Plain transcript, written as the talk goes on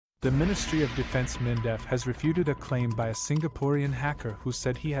The Ministry of Defense Mindef has refuted a claim by a Singaporean hacker who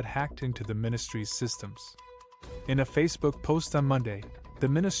said he had hacked into the ministry's systems. In a Facebook post on Monday, the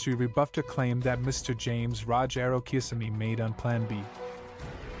ministry rebuffed a claim that Mr. James Raj Arokesamy made on Plan B,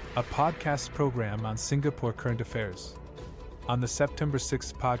 a podcast program on Singapore current affairs. On the September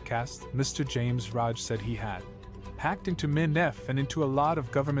 6 podcast, Mr. James Raj said he had hacked into Mindef and into a lot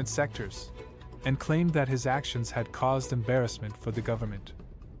of government sectors, and claimed that his actions had caused embarrassment for the government.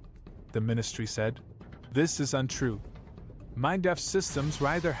 The ministry said, "This is untrue. Mindef's systems were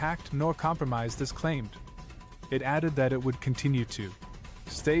neither hacked nor compromised as claimed." It added that it would continue to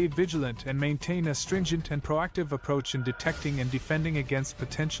stay vigilant and maintain a stringent and proactive approach in detecting and defending against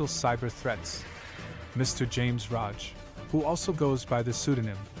potential cyber threats. Mr. James Raj, who also goes by the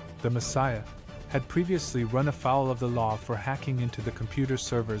pseudonym The Messiah, had previously run afoul of the law for hacking into the computer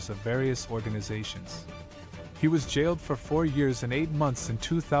servers of various organizations. He was jailed for 4 years and 8 months in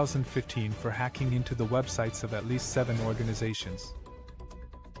 2015 for hacking into the websites of at least 7 organizations,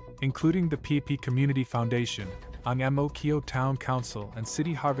 including the PP Community Foundation, Ang Mo Kio Town Council, and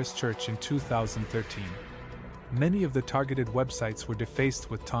City Harvest Church in 2013. Many of the targeted websites were defaced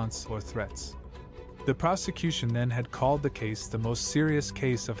with taunts or threats. The prosecution then had called the case the most serious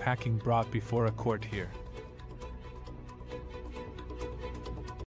case of hacking brought before a court here.